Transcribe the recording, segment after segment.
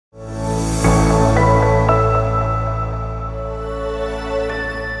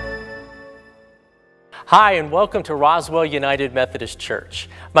Hi, and welcome to Roswell United Methodist Church.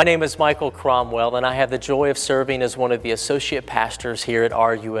 My name is Michael Cromwell, and I have the joy of serving as one of the associate pastors here at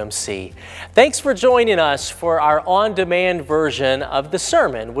RUMC. Thanks for joining us for our on-demand version of the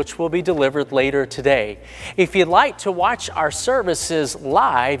sermon, which will be delivered later today. If you'd like to watch our services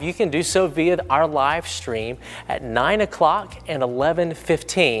live, you can do so via our live stream at 9 o'clock and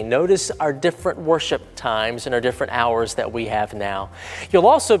 11:15. Notice our different worship times and our different hours that we have now. You'll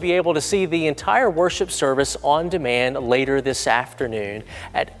also be able to see the entire worship service on demand later this afternoon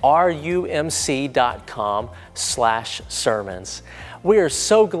at rumc.com/sermons. We are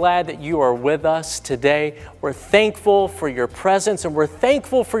so glad that you are with us today. We're thankful for your presence, and we're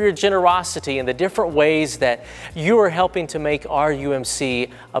thankful for your generosity and the different ways that you are helping to make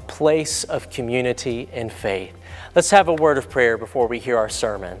RUMC a place of community and faith. Let's have a word of prayer before we hear our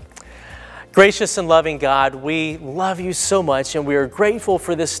sermon. Gracious and loving God, we love you so much, and we are grateful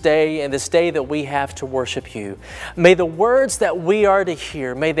for this day and this day that we have to worship you. May the words that we are to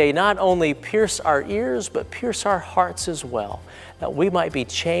hear, may they not only pierce our ears, but pierce our hearts as well, that we might be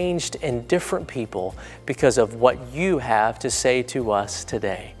changed and different people because of what you have to say to us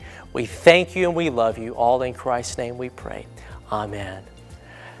today. We thank you and we love you. All in Christ's name we pray. Amen.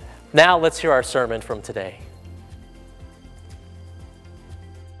 Now let's hear our sermon from today.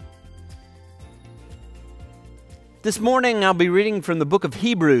 This morning I'll be reading from the book of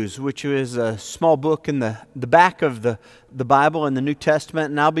Hebrews, which is a small book in the back of the Bible in the New Testament.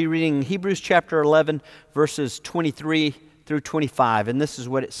 And I'll be reading Hebrews chapter 11, verses 23 through 25. And this is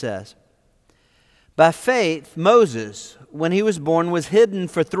what it says. By faith, Moses, when he was born, was hidden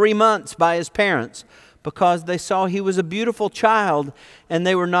for 3 months by his parents because they saw he was a beautiful child and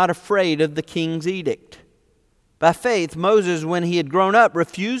they were not afraid of the king's edict. By faith, Moses, when he had grown up,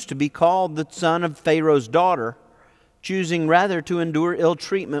 refused to be called the son of Pharaoh's daughter, choosing rather to endure ill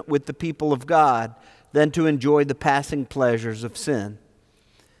treatment with the people of God than to enjoy the passing pleasures of sin.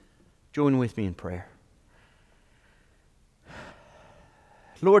 Join with me in prayer.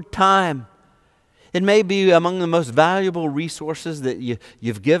 Lord, time, it may be among the most valuable resources that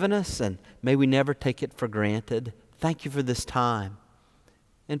you've given us, and may we never take it for granted. Thank you for this time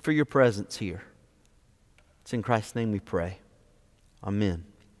and for your presence here. It's in Christ's name we pray. Amen.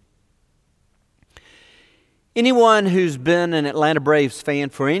 Anyone who's been an Atlanta Braves fan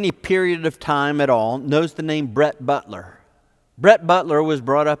for any period of time at all knows the name Brett Butler. Brett Butler was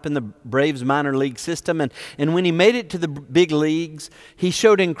brought up in the Braves minor league system, and when he made it to the big leagues, he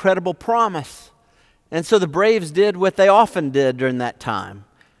showed incredible promise. And so the Braves did what they often did during that time.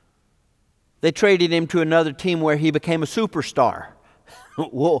 They traded him to another team where he became a superstar.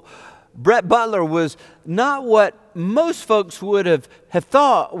 Well, Brett Butler was not what most folks would have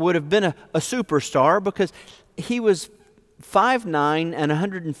thought would have been a superstar, because he was 5'9" and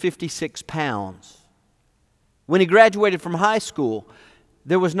 156 pounds. When he graduated from high school,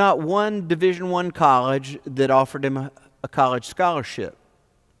 there was not one Division I college that offered him a college scholarship.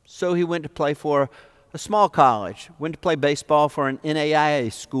 So he went to play for a small college, went to play baseball for an NAIA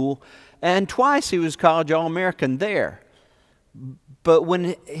school, and twice he was college All-American there. But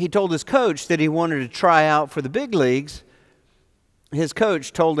when he told his coach that he wanted to try out for the big leagues, his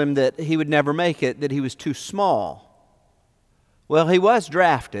coach told him that he would never make it, that he was too small. Well, he was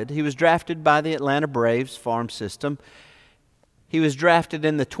drafted. He was drafted by the Atlanta Braves farm system. He was drafted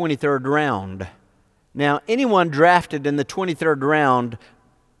in the 23rd round. Now, anyone drafted in the 23rd round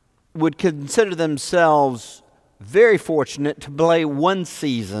would consider themselves very fortunate to play one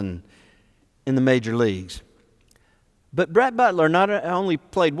season in the major leagues. But Brett Butler not only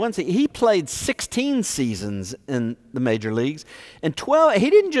played one season, he played 16 seasons in the major leagues. And 12, he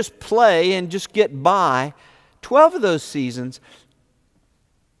didn't just play and just get by. 12 of those seasons,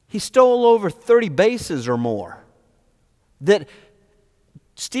 he stole over 30 bases or more. That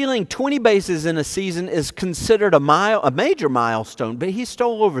stealing 20 bases in a season is considered a major milestone, but he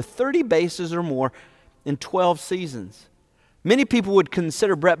stole over 30 bases or more in 12 seasons. Many people would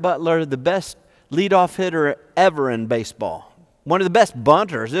consider Brett Butler the best leadoff hitter ever in baseball. One of the best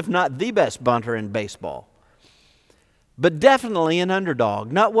bunters, if not the best bunter in baseball. But definitely an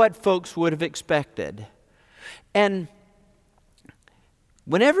underdog, not what folks would have expected. And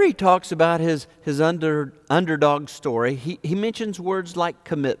whenever he talks about his underdog story, he mentions words like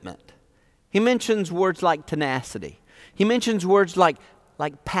commitment. He mentions words like tenacity. He mentions words like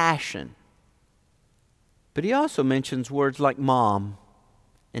passion. But he also mentions words like mom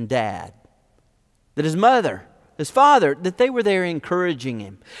and dad. That his mother, his father, that they were there encouraging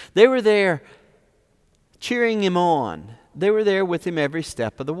him. They were there cheering him on. They were there with him every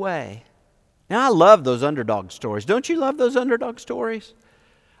step of the way. Now, I love those underdog stories. Don't you love those underdog stories?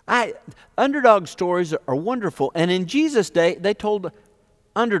 Underdog stories are wonderful. And in Jesus' day, they told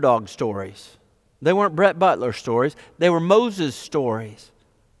underdog stories. They weren't Brett Butler stories. They were Moses stories.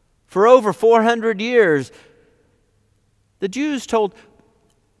 For over 400 years, the Jews told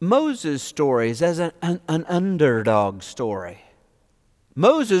Moses stories as an underdog story.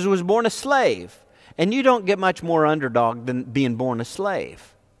 Moses was born a slave, and you don't get much more underdog than being born a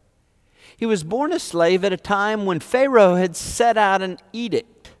slave. He was born a slave at a time when Pharaoh had set out an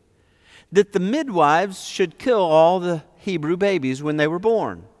edict that the midwives should kill all the Hebrew babies when they were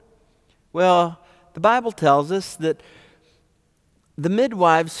born. Well, the Bible tells us that the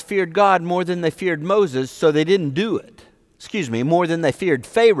midwives feared God more than they feared Moses, so they didn't do it. More than they feared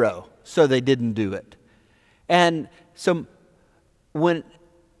Pharaoh, so they didn't do it. And so when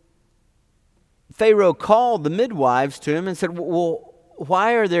Pharaoh called the midwives to him and said, well,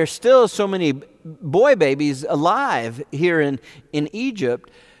 why are there still so many boy babies alive here in Egypt?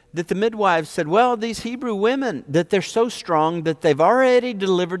 That the midwives said, well, these Hebrew women, that they're so strong that they've already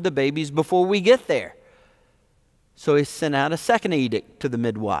delivered the babies before we get there. So he sent out a second edict to the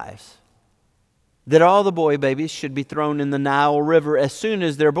midwives that all the boy babies should be thrown in the Nile River as soon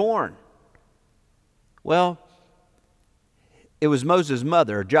as they're born. Well, it was Moses'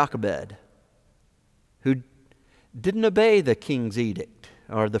 mother, Jochebed, who didn't obey the king's edict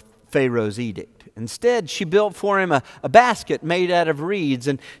or the Pharaoh's edict. Instead, she built for him a basket made out of reeds,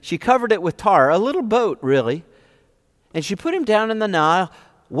 and she covered it with tar, a little boat really. And she put him down in the Nile,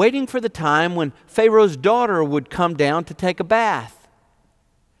 waiting for the time when Pharaoh's daughter would come down to take a bath.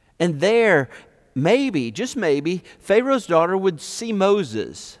 And there, maybe, just maybe, Pharaoh's daughter would see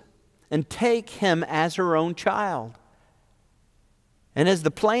Moses and take him as her own child. And as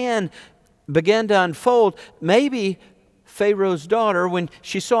the plan began to unfold, maybe Pharaoh's daughter, when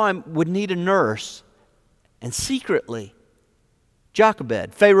she saw him, would need a nurse. And secretly,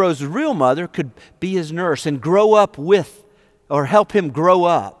 Jochebed, Pharaoh's real mother, could be his nurse and grow up with, or help him grow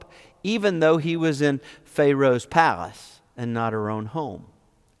up, even though he was in Pharaoh's palace and not her own home.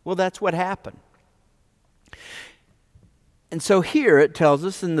 Well, that's what happened. And so here it tells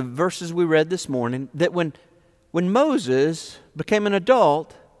us in the verses we read this morning that when Moses became an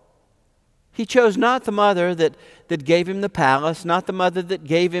adult, he chose not the mother that gave him the palace, not the mother that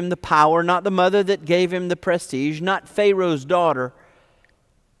gave him the power, not the mother that gave him the prestige, not Pharaoh's daughter,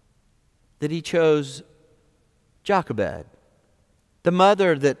 that he chose Jochebed, the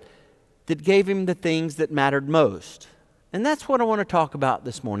mother that gave him the things that mattered most. And that's what I want to talk about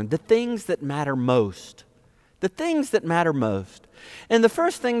this morning, the things that matter most. The things that matter most. And the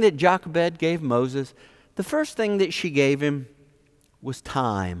first thing that Jochebed gave Moses, the first thing that she gave him was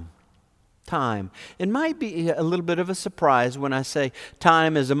time. Time. It might be a little bit of a surprise when I say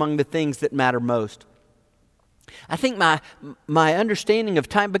time is among the things that matter most. I think my understanding of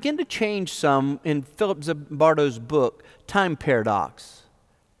time began to change some in Philip Zimbardo's book, Time Paradox.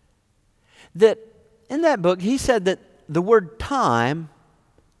 That in that book, he said that the word time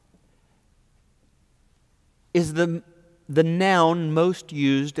is the noun most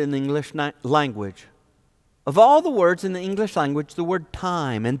used in the English language. Of all the words in the English language, the word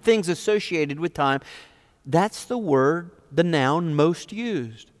time and things associated with time, that's the word, the noun most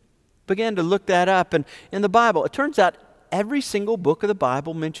used. Began to look that up, and in the Bible, it turns out every single book of the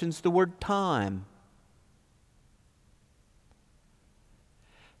Bible mentions the word time.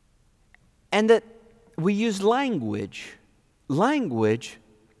 And that we use language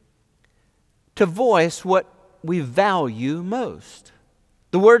to voice what we value most.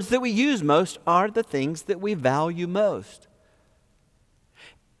 The words that we use most are the things that we value most.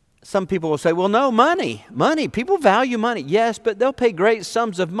 Some people will say, well, no, money. People value money. Yes, but they'll pay great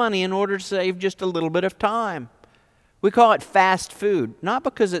sums of money in order to save just a little bit of time. We call it fast food, not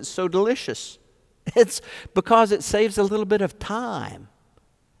because it's so delicious. It's because it saves a little bit of time.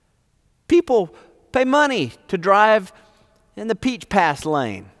 People pay money to drive in the Peach Pass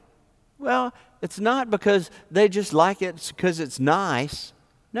lane. Well, it's not because they just like it, it's because it's nice.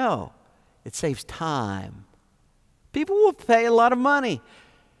 No, it saves time. People will pay a lot of money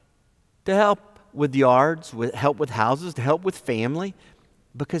to help with yards, help with houses, to help with family,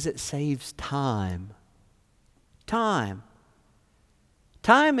 because it saves time. Time.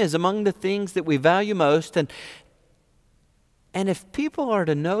 Time is among the things that we value most, and if people are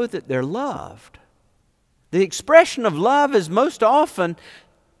to know that they're loved, the expression of love is most often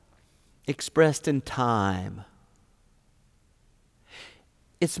expressed in time.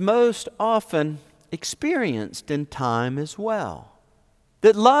 It's most often experienced in time as well.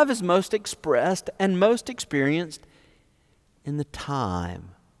 That love is most expressed and most experienced in the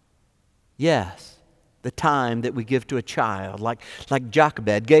time. Yes, the time that we give to a child, like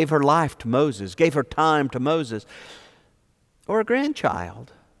Jochebed gave her life to Moses, gave her time to Moses, or a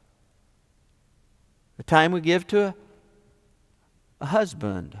grandchild. The time we give to a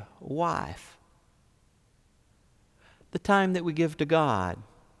husband, a wife. The time that we give to God.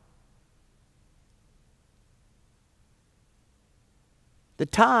 The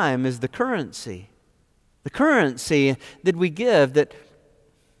time is the currency that we give that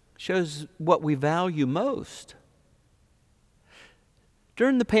shows what we value most.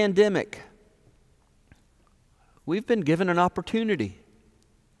 During the pandemic, we've been given an opportunity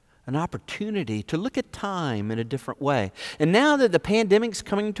to look at time in a different way. And now that the pandemic's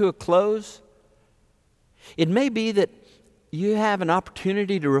coming to a close, it may be that you have an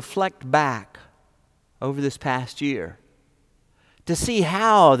opportunity to reflect back over this past year, to see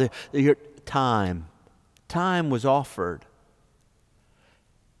how your time was offered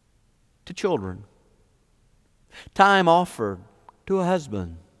to children, time offered to a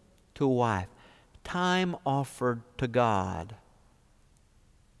husband, to a wife, time offered to God.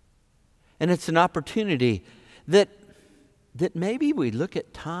 And it's an opportunity that maybe we look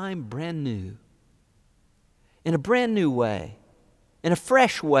at time brand new, in a brand new way, in a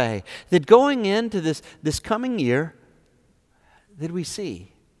fresh way, that going into this coming year, that we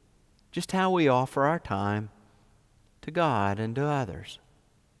see just how we offer our time to God and to others.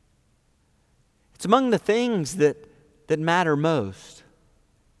 It's among the things that matter most.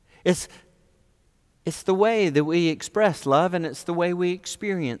 It's the way that we express love, and it's the way we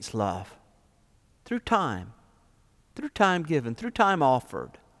experience love. Through time given, through time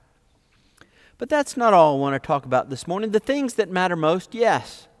offered. But that's not all I want to talk about this morning. The things that matter most,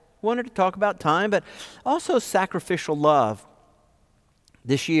 yes, I wanted to talk about time, but also sacrificial love.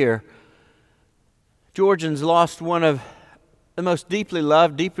 This year, Georgians lost one of the most deeply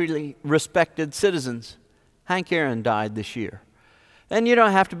loved, deeply respected citizens. Hank Aaron died this year. And you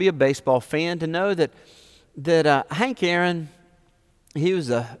don't have to be a baseball fan to know that Hank Aaron,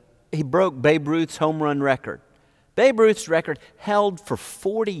 he broke Babe Ruth's home run record. Babe Ruth's record held for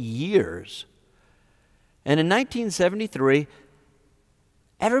 40 years. And in 1973,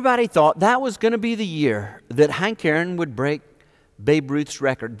 everybody thought that was going to be the year that Hank Aaron would break Babe Ruth's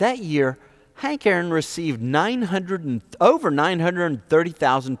record. That year, Hank Aaron received over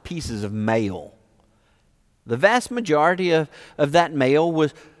 930,000 pieces of mail. The vast majority of that mail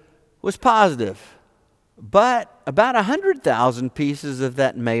was positive. But about 100,000 pieces of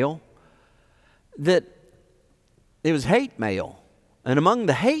that mail, that it was hate mail. And among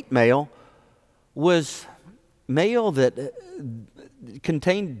the hate mail was mail that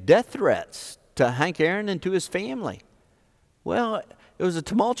contained death threats to Hank Aaron and to his family. Well, it was a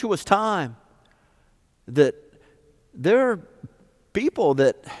tumultuous time that there are people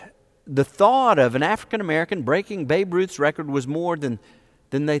that the thought of an African American breaking Babe Ruth's record was more than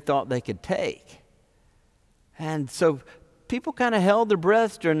they thought they could take. And so people kind of held their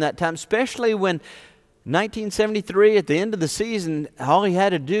breaths during that time, especially when 1973, at the end of the season, all he had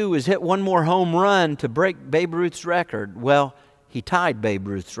to do was hit one more home run to break Babe Ruth's record. Well, he tied Babe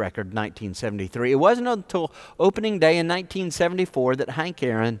Ruth's record in 1973. It wasn't until opening day in 1974 that Hank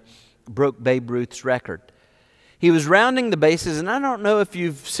Aaron broke Babe Ruth's record. He was rounding the bases, and I don't know if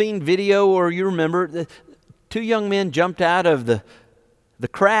you've seen video or you remember, two young men jumped out of the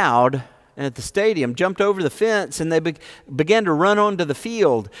crowd at the stadium, jumped over the fence, and they began to run onto the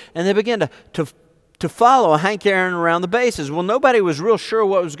field, and they began to follow Hank Aaron around the bases. Well, nobody was real sure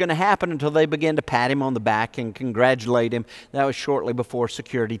what was going to happen until they began to pat him on the back and congratulate him. That was shortly before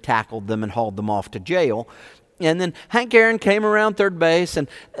security tackled them and hauled them off to jail. And then Hank Aaron came around third base, and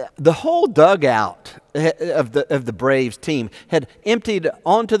the whole dugout of the Braves team had emptied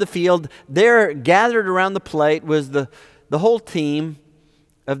onto the field. There, gathered around the plate, was the whole team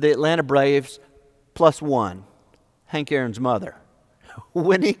of the Atlanta Braves plus one, Hank Aaron's mother.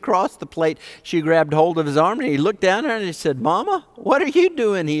 When he crossed the plate, she grabbed hold of his arm, and he looked down at her and he said, "Mama, what are you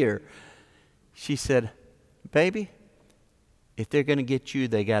doing here?" She said, "Baby, if they're going to get you,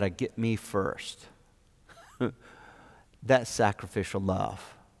 they got to get me first." That's sacrificial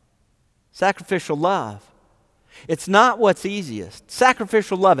love. Sacrificial love. It's not what's easiest.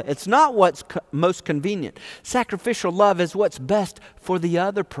 Sacrificial love, it's not what's most convenient. Sacrificial love is what's best for the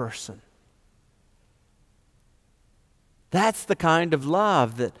other person. That's the kind of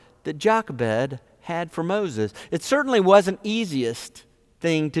love that Jochebed had for Moses. It certainly wasn't easiest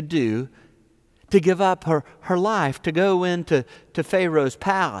thing to do, to give up her life, to go into Pharaoh's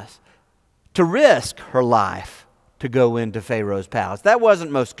palace, to risk her life to go into Pharaoh's palace. That wasn't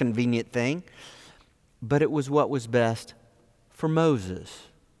the most convenient thing, but it was what was best for Moses.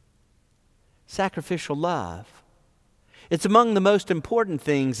 Sacrificial love. It's among the most important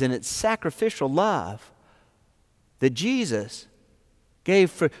things, and it's sacrificial love that Jesus gave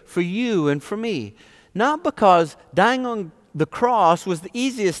for you and for me. Not because dying on the cross was the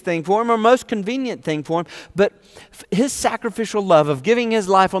easiest thing for him or most convenient thing for him, but his sacrificial love of giving his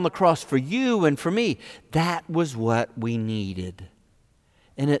life on the cross for you and for me, that was what we needed.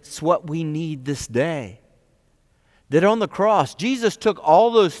 And it's what we need this day. That on the cross, Jesus took all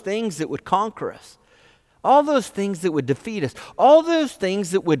those things that would conquer us, all those things that would defeat us, all those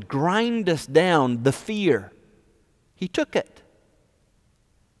things that would grind us down, the fear. He took it.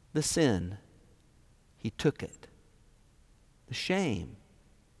 The sin, he took it. The shame.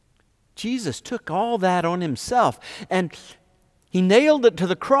 Jesus took all that on himself, and he nailed it to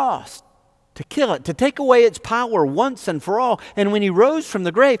the cross to kill it, to take away its power once and for all. And when he rose from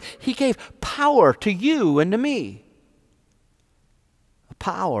the grave, he gave power to you and to me. A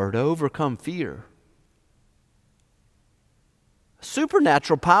power to overcome fear. A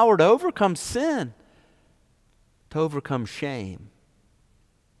supernatural power to overcome sin, to overcome shame.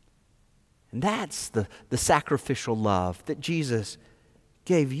 And that's the sacrificial love that Jesus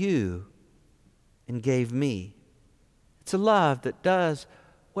gave you and gave me. It's a love that does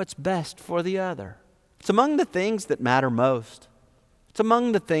what's best for the other. It's among the things that matter most. It's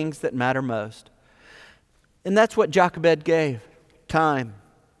among the things that matter most. And that's what Jochebed gave. Time.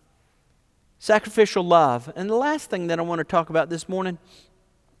 Sacrificial love. And the last thing that I want to talk about this morning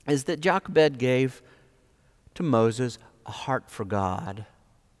is that Jochebed gave to Moses a heart for God.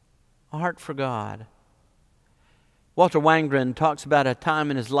 A heart for God. Walter Wangerin talks about a time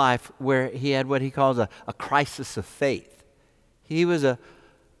in his life where he had what he calls a crisis of faith. He was a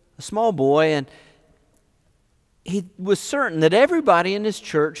small boy, and he was certain that everybody in his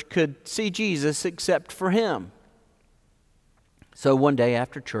church could see Jesus except for him. So one day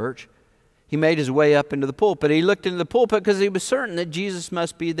after church, he made his way up into the pulpit. He looked into the pulpit because he was certain that Jesus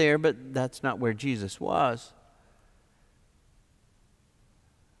must be there, but that's not where Jesus was.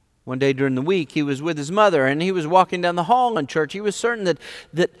 One day during the week, he was with his mother, and he was walking down the hall in church. He was certain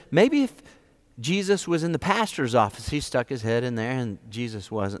that maybe if Jesus was in the pastor's office, he stuck his head in there, and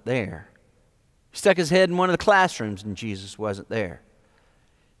Jesus wasn't there. He stuck his head in one of the classrooms, and Jesus wasn't there.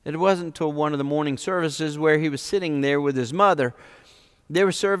 It wasn't until one of the morning services where he was sitting there with his mother. They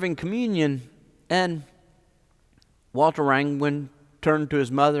were serving communion, and Walter Wangerin turned to his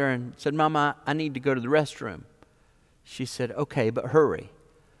mother and said, "Mama, I need to go to the restroom." She said, "Okay, but hurry."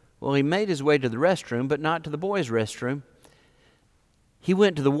 Well, he made his way to the restroom, but not to the boys' restroom. He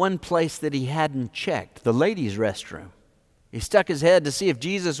went to the one place that he hadn't checked, the ladies' restroom. He stuck his head to see if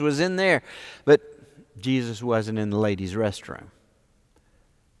Jesus was in there, but Jesus wasn't in the ladies' restroom.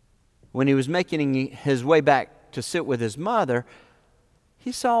 When he was making his way back to sit with his mother,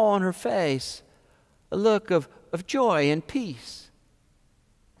 he saw on her face a look of joy and peace.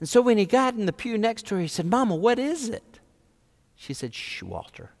 And so when he got in the pew next to her, he said, "Mama, what is it?" She said, "Shh,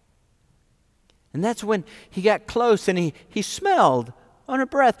 Walter." And that's when he got close, and he smelled on her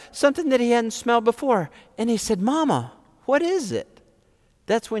breath something that he hadn't smelled before. And he said, "Mama, what is it?"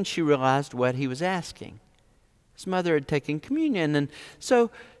 That's when she realized what he was asking. His mother had taken communion, and so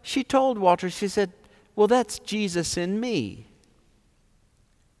she told Walter, she said, "Well, that's Jesus in me."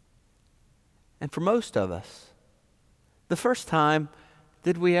 And for most of us, the first time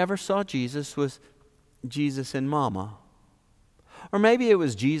that we ever saw Jesus was Jesus in Mama. Or maybe it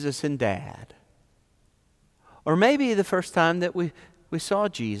was Jesus in Dad. Or maybe the first time that we saw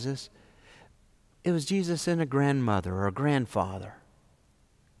Jesus, it was Jesus in a grandmother or a grandfather.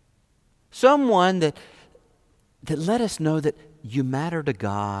 Someone that let us know that you matter to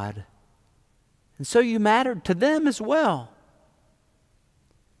God. And so you mattered to them as well.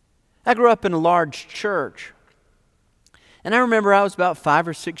 I grew up in a large church. And I remember I was about 5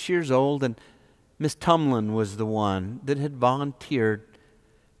 or 6 years old, and Miss Tumlin was the one that had volunteered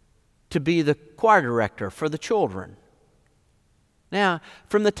to be the choir director for the children. Now,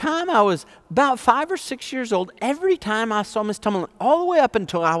 from the time I was about 5 or 6 years old, every time I saw Miss Tumlin, all the way up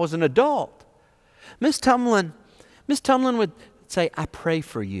until I was an adult, Miss Tumlin would say, "I pray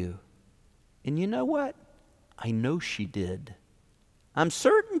for you." And you know what? I know she did. I'm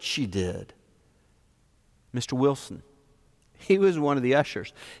certain she did. Mr. Wilson, he was one of the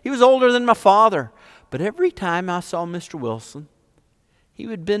ushers. He was older than my father. But every time I saw Mr. Wilson, he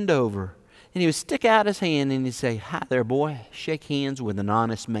would bend over and he would stick out his hand and he'd say, "Hi there, boy, shake hands with an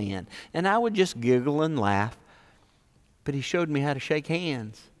honest man." And I would just giggle and laugh. But he showed me how to shake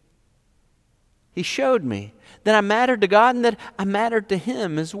hands. He showed me that I mattered to God and that I mattered to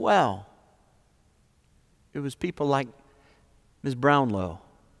him as well. It was people like Ms. Brownlow,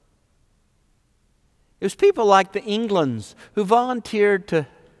 It was people like the Englands who volunteered to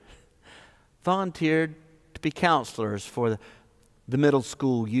be counselors for the middle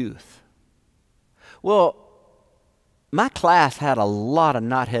school youth. Well, my class had a lot of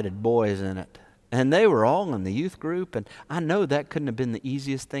knot-headed boys in it, and they were all in the youth group, and I know that couldn't have been the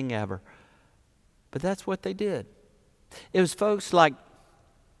easiest thing ever. But that's what they did. It was folks like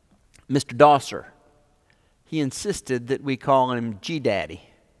Mr. Dosser. He insisted that we call him G-Daddy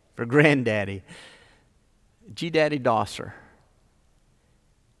for Granddaddy. G-Daddy Dosser.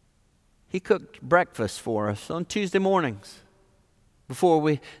 He cooked breakfast for us on Tuesday mornings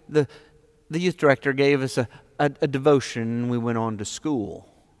before the youth director gave us a devotion and we went on to school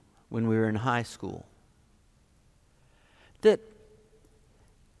when we were in high school. That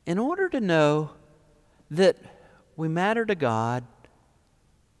in order to know that we matter to God,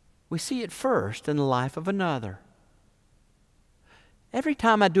 we see it first in the life of another. Every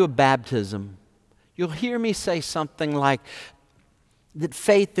time I do a baptism, you'll hear me say something like that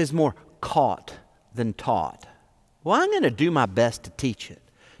faith is more caught than taught. Well, I'm going to do my best to teach it,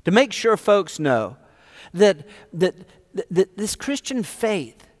 to make sure folks know that this Christian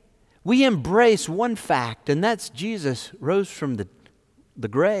faith, we embrace one fact, and that's Jesus rose from the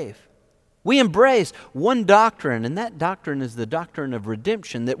grave. We embrace one doctrine, and that doctrine is the doctrine of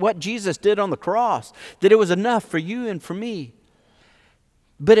redemption, that what Jesus did on the cross, that it was enough for you and for me.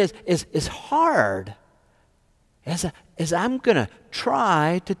 But as hard as I'm going to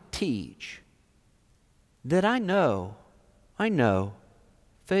try to teach, that I know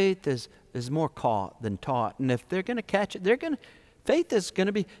faith is more caught than taught. And if they're going to catch it, faith is going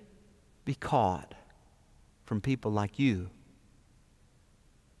to be caught from people like you.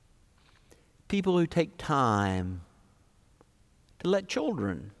 People who take time to let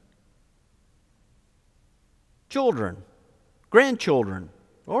children, grandchildren,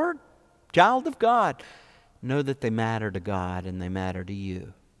 or child of God know that they matter to God and they matter to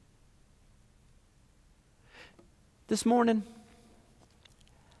you. This morning,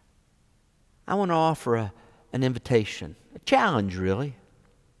 I want to offer an invitation, a challenge really,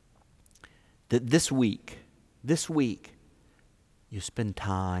 that this week, you spend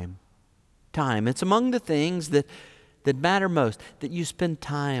time. It's among the things that matter most, that you spend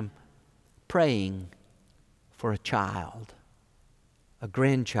time praying for a child, a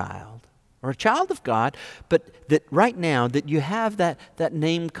grandchild, or a child of God, but that right now that you have that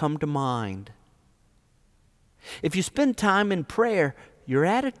name come to mind. If you spend time in prayer, your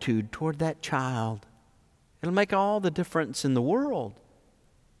attitude toward that child, it'll make all the difference in the world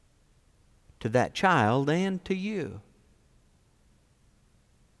to that child and to you.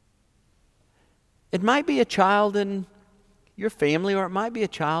 It might be a child in your family, or it might be a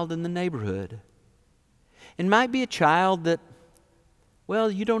child in the neighborhood. It might be a child that, well,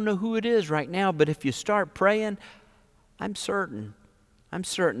 you don't know who it is right now, but if you start praying, I'm certain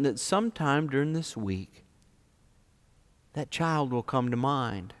that sometime during this week, that child will come to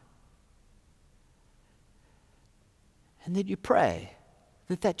mind. And that you pray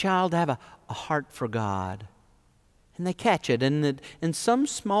that child have a heart for God. And they catch it, and that in some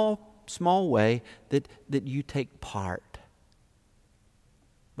small way that you take part.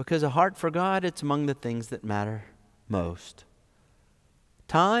 Because a heart for God, it's among the things that matter most.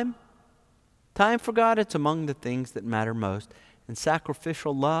 Time for God, it's among the things that matter most. And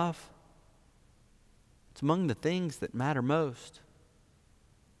sacrificial love, it's among the things that matter most.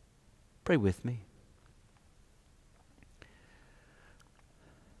 Pray with me.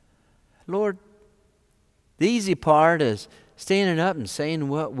 Lord, the easy part is standing up and saying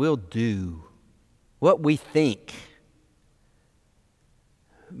what we'll do, what we think.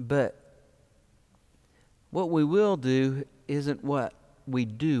 But what we will do isn't what we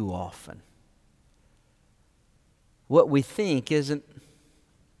do often. What we think isn't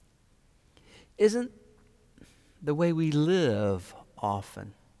the way we live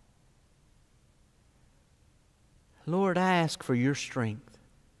often. Lord, I ask for your strength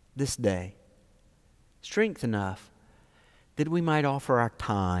this day. Strength enough that we might offer our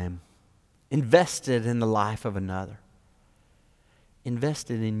time, invested in the life of another,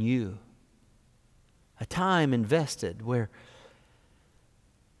 invested in you. A time invested where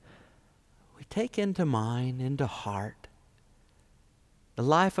we take into mind, into heart, the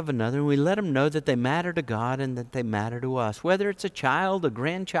life of another, and we let them know that they matter to God and that they matter to us, whether it's a child, a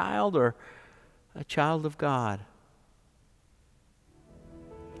grandchild, or a child of God.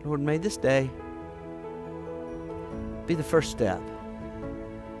 Lord, may this day be the first step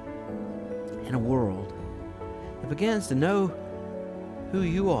in a world that begins to know who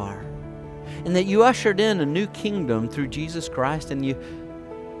you are, and that you ushered in a new kingdom through Jesus Christ, and you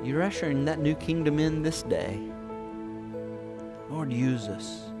You're ushering that new kingdom in this day. Lord, use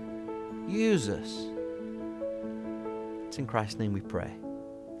us. Use us. It's in Christ's name we pray.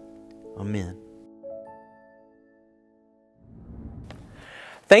 Amen.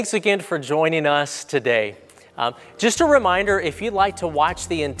 Thanks again for joining us today. Just a reminder, if you'd like to watch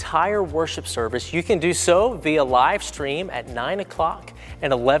the entire worship service, you can do so via live stream at 9 o'clock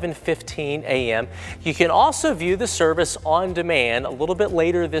and 11:15 a.m. You can also view the service on demand a little bit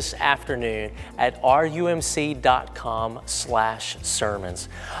later this afternoon at rumc.com/sermons.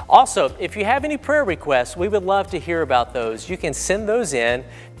 Also, if you have any prayer requests, we would love to hear about those. You can send those in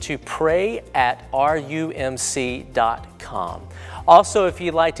to pray@rumc.com. Also, if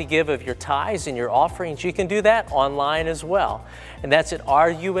you'd like to give of your tithes and your offerings, you can do that online as well. And that's at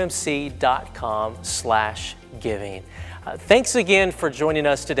rumc.com/giving. Thanks again for joining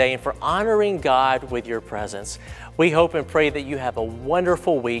us today and for honoring God with your presence. We hope and pray that you have a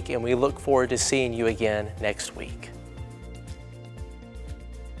wonderful week, and we look forward to seeing you again next week.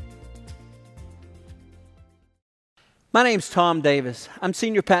 My name's Tom Davis. I'm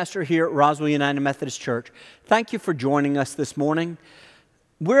senior pastor here at Roswell United Methodist Church. Thank you for joining us this morning.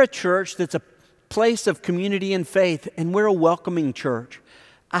 We're a church that's a place of community and faith, and we're a welcoming church.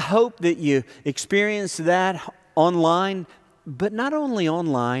 I hope that you experience that online, but not only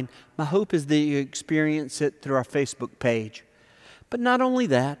online. My hope is that you experience it through our Facebook page. But not only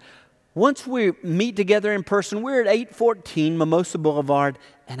that, once we meet together in person, we're at 814 Mimosa Boulevard,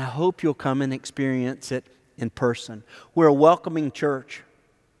 and I hope you'll come and experience it in person. We're a welcoming church.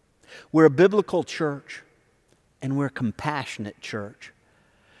 We're a biblical church, and we're a compassionate church.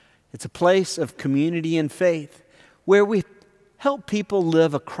 It's a place of community and faith where we help people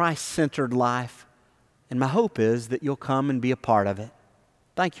live a Christ-centered life. And my hope is that you'll come and be a part of it.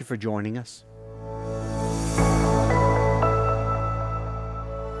 Thank you for joining us.